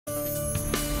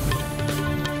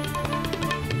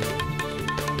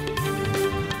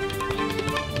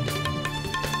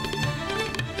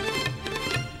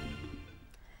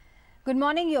Good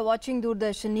morning, you're watching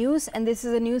Doordarshan News and this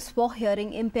is a news for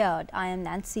hearing impaired. I am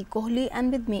Nancy Kohli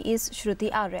and with me is Shruti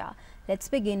Arya. Let's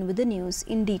begin with the news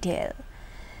in detail.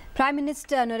 Prime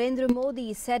Minister Narendra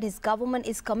Modi said his government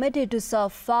is committed to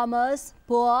serve farmers,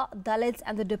 poor, Dalits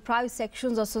and the deprived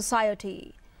sections of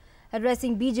society.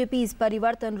 Addressing BJP's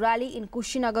Parivartan rally in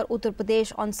Kushinagar, Uttar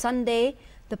Pradesh on Sunday,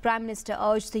 the Prime Minister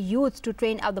urged the youth to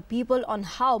train other people on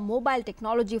how mobile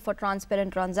technology for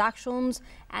transparent transactions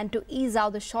and to ease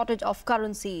out the shortage of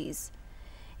currencies.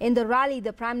 In the rally,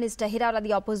 the Prime Minister hit out at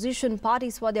the opposition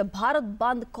parties for their Bharat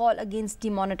Bandh call against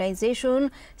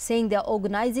demonetization, saying they are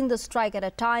organizing the strike at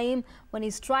a time when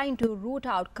he's trying to root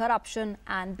out corruption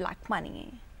and black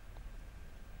money.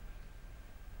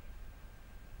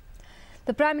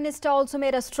 The Prime Minister also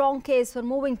made a strong case for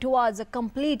moving towards a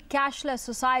complete cashless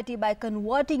society by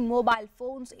converting mobile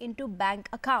phones into bank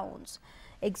accounts.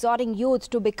 Exhorting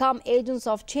youth to become agents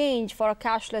of change for a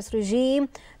cashless regime,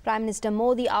 Prime Minister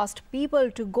Modi asked people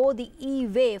to go the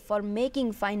e-way for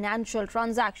making financial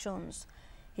transactions.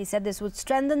 He said this would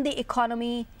strengthen the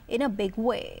economy in a big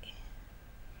way.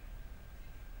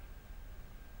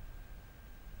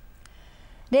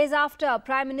 Days after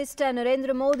Prime Minister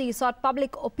Narendra Modi sought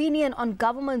public opinion on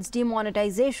government's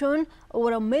demonetization,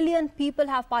 over 1 million people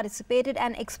have participated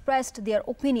and expressed their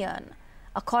opinion.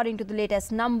 According to the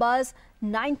latest numbers,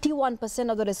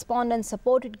 91% of the respondents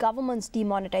supported government's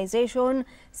demonetization,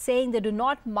 saying they do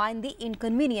not mind the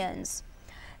inconvenience.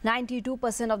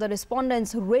 92% of the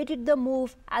respondents rated the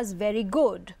move as very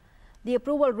good. The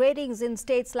approval ratings in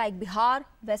states like Bihar,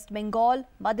 West Bengal,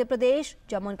 Madhya Pradesh,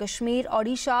 Jammu and Kashmir,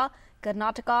 Odisha,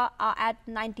 Karnataka are at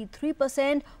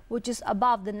 93%, which is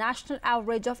above the national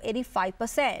average of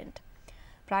 85%.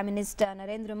 Prime Minister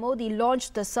Narendra Modi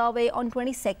launched the survey on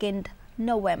 22nd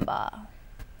November.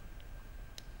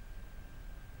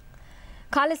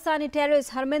 Khalistani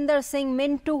terrorist Harminder Singh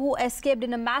Mintu, who escaped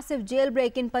in a massive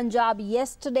jailbreak in Punjab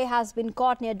yesterday, has been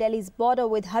caught near Delhi's border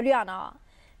with Haryana.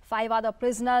 5 other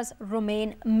prisoners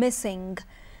remain missing.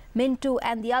 Mintu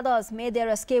and the others made their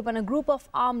escape when a group of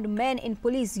armed men in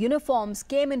police uniforms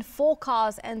came in 4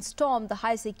 cars and stormed the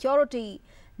high-security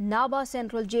Naba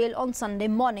Central Jail on Sunday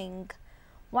morning.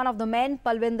 One of the men,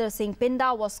 Palvinder Singh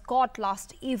Pinda, was caught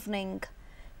last evening.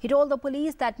 He told the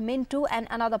police that Mintu and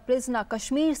another prisoner,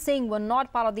 Kashmir Singh, were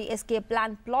not part of the escape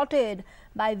plan plotted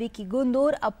by Vicky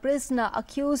Gundur, a prisoner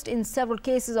accused in several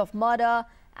cases of murder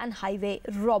and highway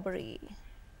robbery.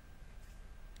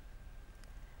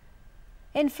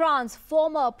 In France,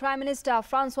 former Prime Minister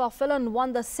François Fillon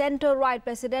won the centre-right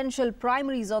presidential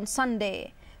primaries on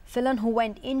Sunday. Fillon, who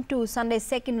went into Sunday's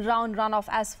second round runoff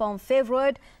as firm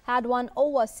favourite, had won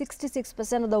over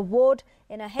 66% of the vote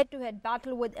in a head-to-head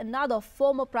battle with another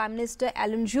former Prime Minister,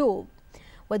 Alain Juppé.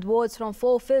 With votes from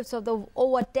 4/5 of the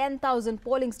over 10,000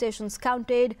 polling stations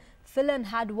counted, Fillon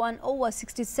had won over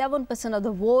 67% of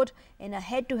the vote in a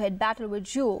head-to-head battle with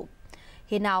Juppé.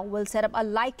 He now will set up a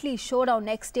likely showdown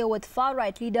next year with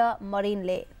far-right leader Marine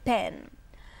Le Pen.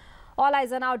 All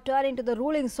eyes are now turning to the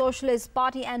ruling Socialist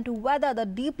Party and to whether the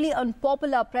deeply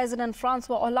unpopular President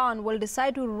François Hollande will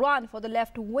decide to run for the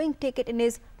left-wing ticket in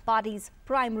his party's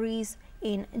primaries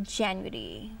in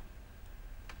January.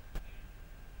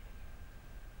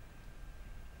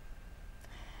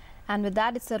 And with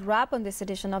that, it's a wrap on this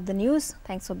edition of the news.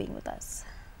 Thanks for being with us.